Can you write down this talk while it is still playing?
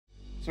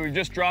So we've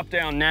just dropped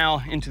down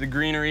now into the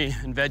greenery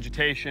and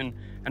vegetation,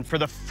 and for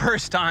the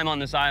first time on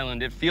this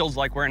island, it feels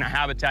like we're in a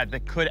habitat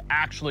that could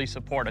actually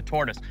support a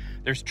tortoise.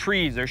 There's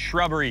trees, there's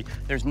shrubbery,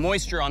 there's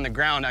moisture on the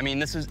ground. I mean,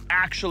 this is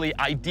actually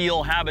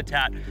ideal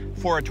habitat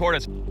for a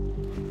tortoise.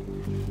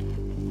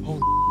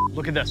 Oh,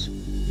 look at this.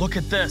 Look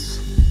at this.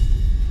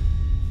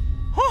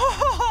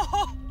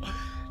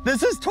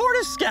 This is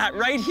tortoise scat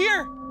right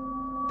here.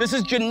 This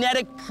is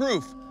genetic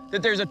proof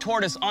that there's a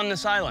tortoise on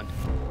this island.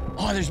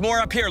 Oh, there's more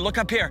up here. Look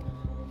up here.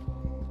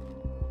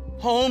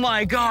 Oh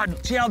my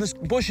God. See how this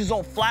bush is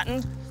all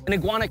flattened? An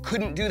iguana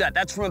couldn't do that.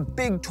 That's from a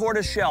big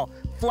tortoise shell,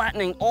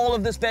 flattening all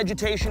of this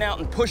vegetation out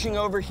and pushing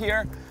over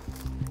here.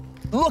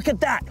 Look at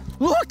that.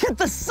 Look at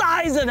the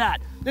size of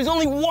that. There's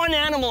only one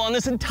animal on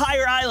this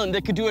entire island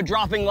that could do a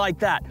dropping like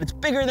that. It's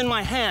bigger than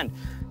my hand.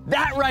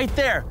 That right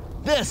there,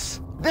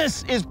 this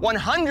is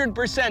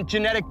 100%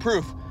 genetic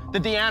proof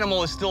that the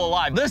animal is still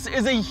alive. This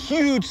is a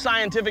huge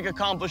scientific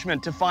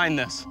accomplishment to find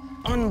this.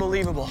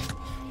 Unbelievable.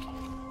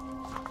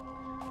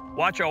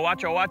 Wacho,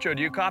 Wacho, Wacho,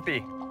 do you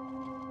copy?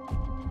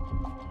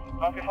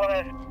 Copy,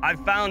 Forrest. I've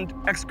found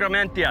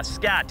excrementia,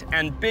 scat,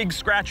 and big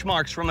scratch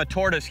marks from a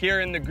tortoise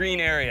here in the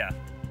green area.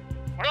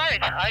 Right,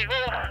 I go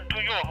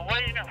to you.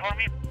 Waiting for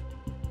me.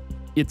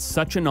 It's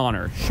such an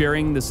honor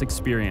sharing this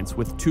experience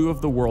with two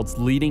of the world's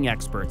leading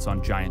experts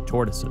on giant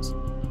tortoises.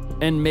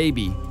 And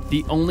maybe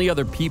the only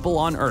other people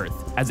on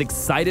Earth as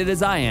excited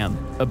as I am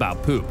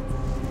about poop.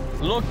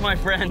 Look, my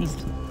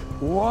friends.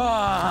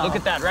 Wow. Look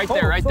at that right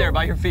there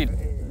by your feet.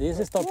 This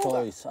is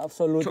tortoise,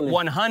 absolutely.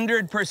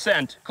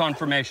 100%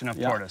 confirmation of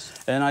tortoise.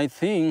 And I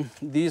think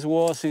this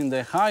was in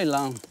the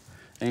highland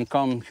and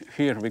come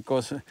here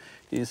because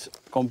it's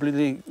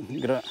completely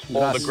grass.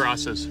 All the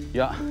grasses.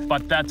 Yeah.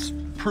 But that's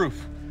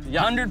proof.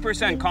 Yeah.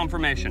 100%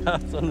 confirmation.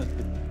 Absolutely.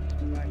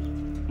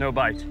 No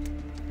bite.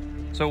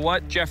 So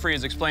what Jeffrey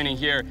is explaining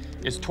here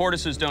is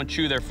tortoises don't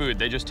chew their food.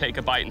 They just take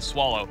a bite and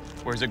swallow,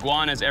 whereas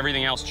iguanas,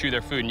 everything else, chew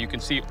their food. And you can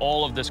see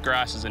all of this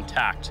grass is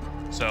intact.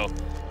 So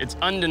it's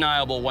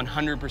undeniable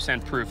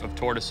 100% proof of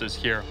tortoises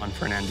here on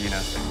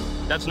Fernandina.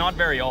 That's not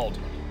very old.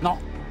 No.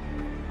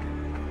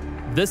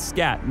 This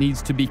scat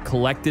needs to be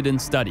collected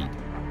and studied.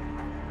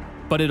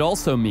 But it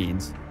also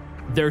means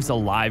there's a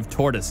live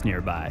tortoise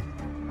nearby.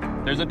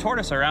 There's a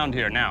tortoise around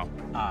here now.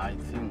 I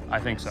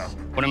think so.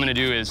 What I'm gonna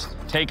do is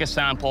take a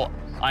sample.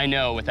 I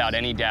know without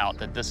any doubt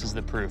that this is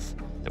the proof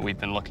that we've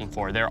been looking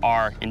for. There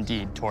are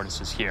indeed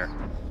tortoises here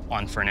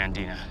on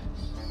Fernandina.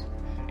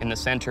 In the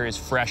center is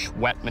fresh,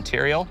 wet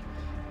material,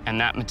 and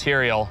that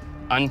material,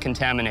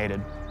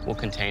 uncontaminated, will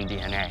contain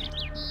DNA.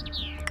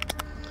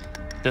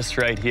 This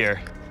right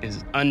here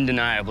is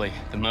undeniably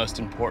the most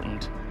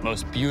important,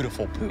 most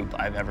beautiful poop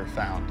I've ever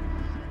found.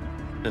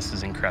 This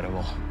is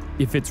incredible.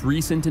 If it's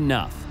recent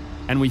enough,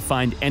 and we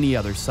find any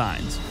other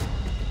signs,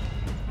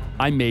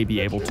 I may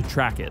be able to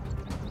track it.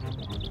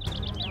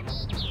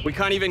 We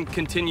can't even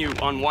continue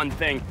on one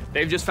thing.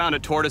 They've just found a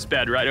tortoise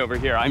bed right over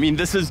here. I mean,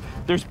 there's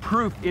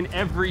proof in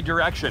every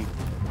direction.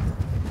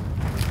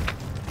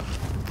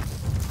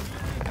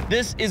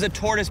 This is a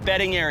tortoise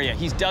bedding area.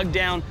 He's dug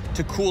down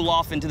to cool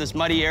off into this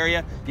muddy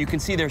area. You can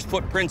see there's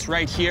footprints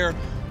right here.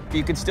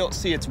 You can still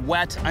see it's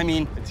wet. I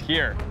mean, it's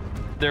here.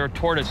 There are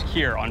tortoise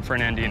here on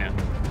Fernandina.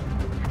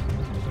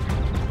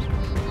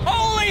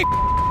 Holy!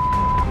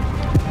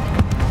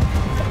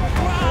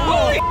 Wow.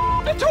 Holy!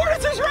 The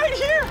tortoise is right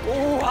here!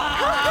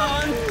 Wow!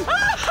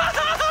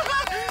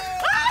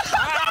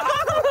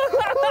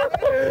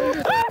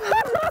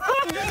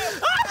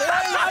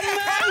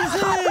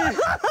 Amazing!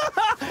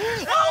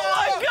 Oh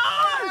my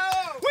God!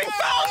 We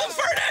found the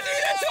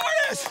Fernandina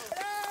tortoise!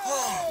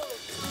 Oh,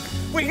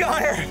 we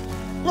got her!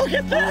 Look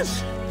at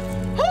this!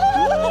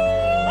 Oh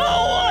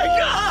my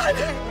God!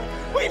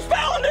 We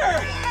found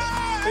her!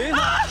 We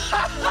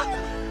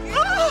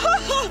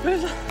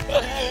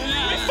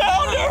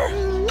found her!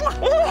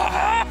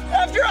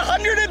 After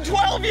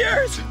 112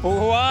 years!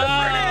 Wow! The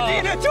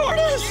Fernandina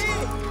tortoise!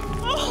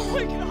 Oh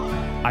my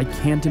God! I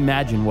can't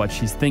imagine what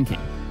she's thinking,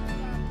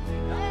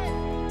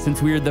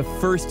 since we are the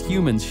first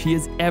humans she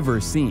has ever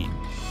seen.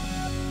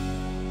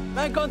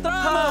 ¡La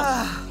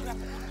encontramos!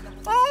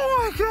 Oh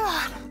my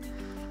God!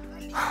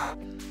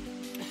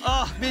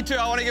 Oh, me too.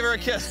 I want to give her a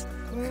kiss.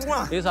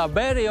 It's a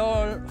very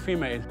old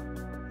female.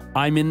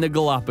 I'm in the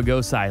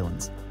Galapagos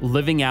Islands,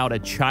 living out a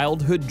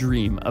childhood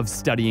dream of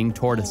studying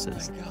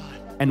tortoises.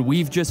 And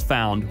we've just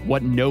found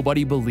what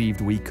nobody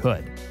believed we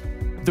could.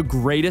 The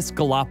greatest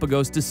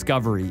Galapagos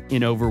discovery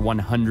in over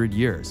 100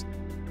 years.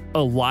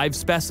 A live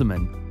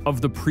specimen of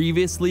the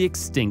previously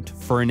extinct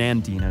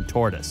Fernandina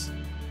tortoise.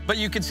 But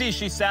you can see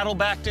she's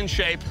saddle-backed in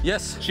shape.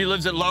 Yes. She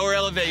lives at lower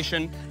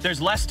elevation. There's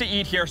less to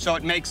eat here, so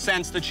it makes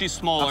sense that she's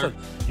smaller.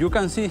 You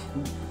can see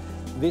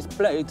this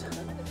plate,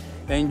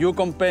 and you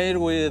compare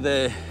with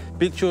the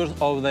pictures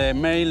of the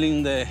male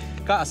in the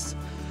cast.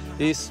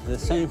 Is the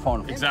same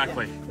form.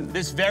 Exactly.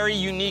 This very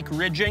unique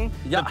ridging,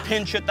 Yeah. the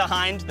pinch at the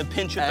hind, the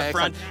pinch at the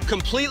front,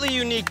 completely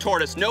unique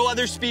tortoise. No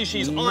other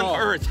species on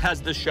Earth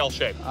has this shell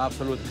shape.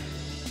 Absolutely.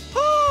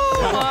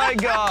 Oh my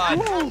God!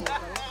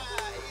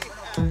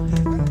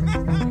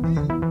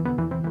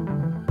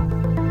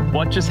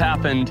 What just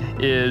happened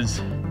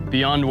is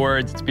beyond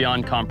words, it's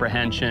beyond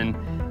comprehension.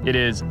 It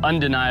is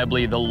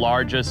undeniably the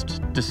largest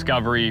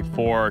discovery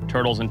for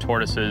turtles and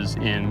tortoises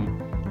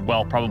in,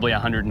 well, probably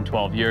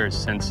 112 years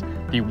since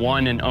the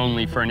one and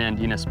only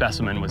Fernandina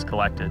specimen was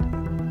collected.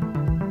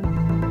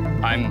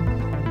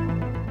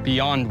 I'm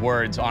beyond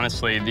words,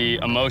 honestly. The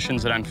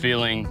emotions that I'm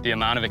feeling, the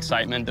amount of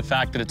excitement, the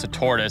fact that it's a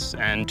tortoise,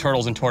 and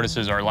turtles and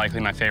tortoises are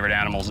likely my favorite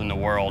animals in the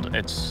world.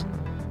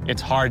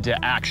 It's hard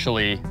to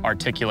actually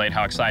articulate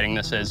how exciting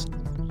this is.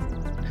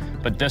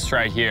 But this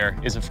right here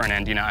is a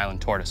Fernandina Island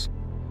tortoise.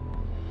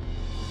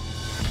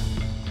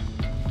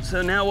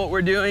 So now what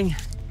we're doing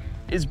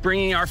is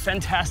bringing our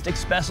fantastic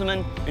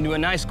specimen into a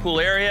nice, cool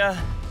area.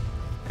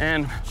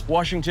 And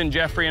Washington,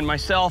 Jeffrey, and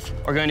myself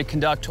are going to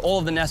conduct all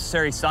of the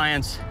necessary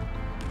science.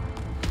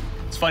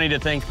 It's funny to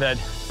think that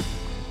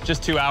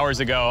just 2 hours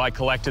ago, I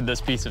collected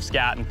this piece of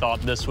scat and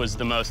thought this was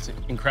the most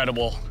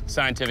incredible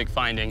scientific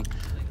finding,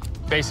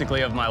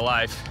 basically, of my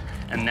life.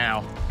 And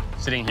now,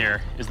 sitting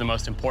here is the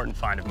most important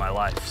find of my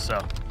life. So,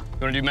 you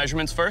wanna do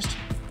measurements first?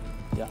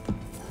 Yeah.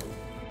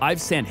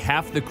 I've sent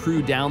half the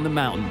crew down the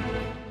mountain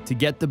to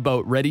get the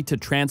boat ready to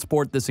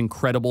transport this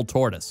incredible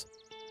tortoise.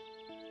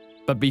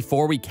 But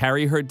before we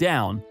carry her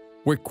down,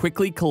 we're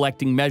quickly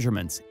collecting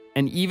measurements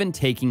and even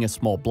taking a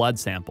small blood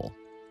sample.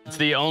 It's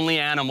the only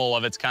animal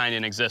of its kind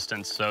in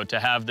existence, so to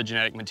have the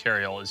genetic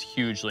material is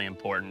hugely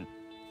important.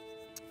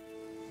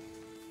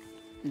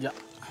 Yeah.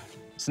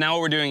 So now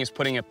what we're doing is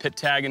putting a pit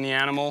tag in the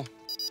animal.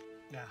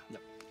 Yeah.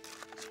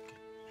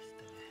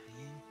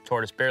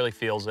 Tortoise barely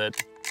feels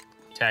it.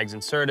 Tag's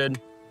inserted.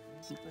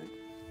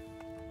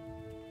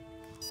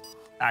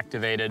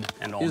 Activated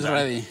and all He's done.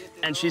 ready.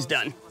 And she's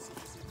done.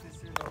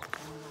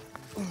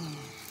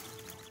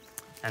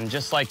 And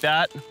just like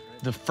that,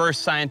 the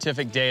first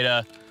scientific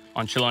data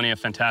on Chelonia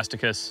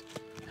fantasticus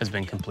has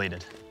been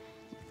completed.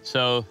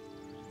 So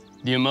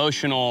the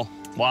emotional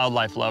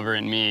wildlife lover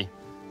in me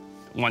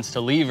wants to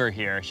leave her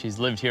here. She's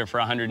lived here for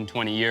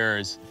 120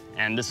 years,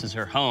 and this is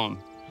her home.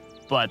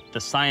 But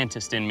the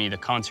scientist in me, the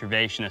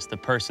conservationist, the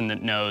person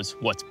that knows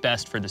what's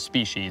best for the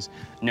species,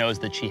 knows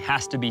that she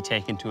has to be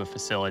taken to a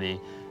facility.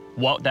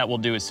 What that will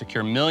do is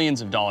secure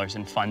millions of dollars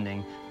in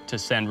funding to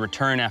send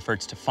return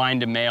efforts to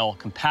find a male,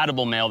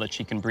 compatible male that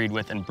she can breed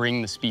with and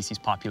bring the species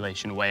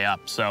population way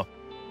up. So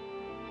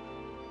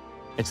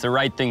it's the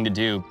right thing to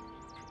do.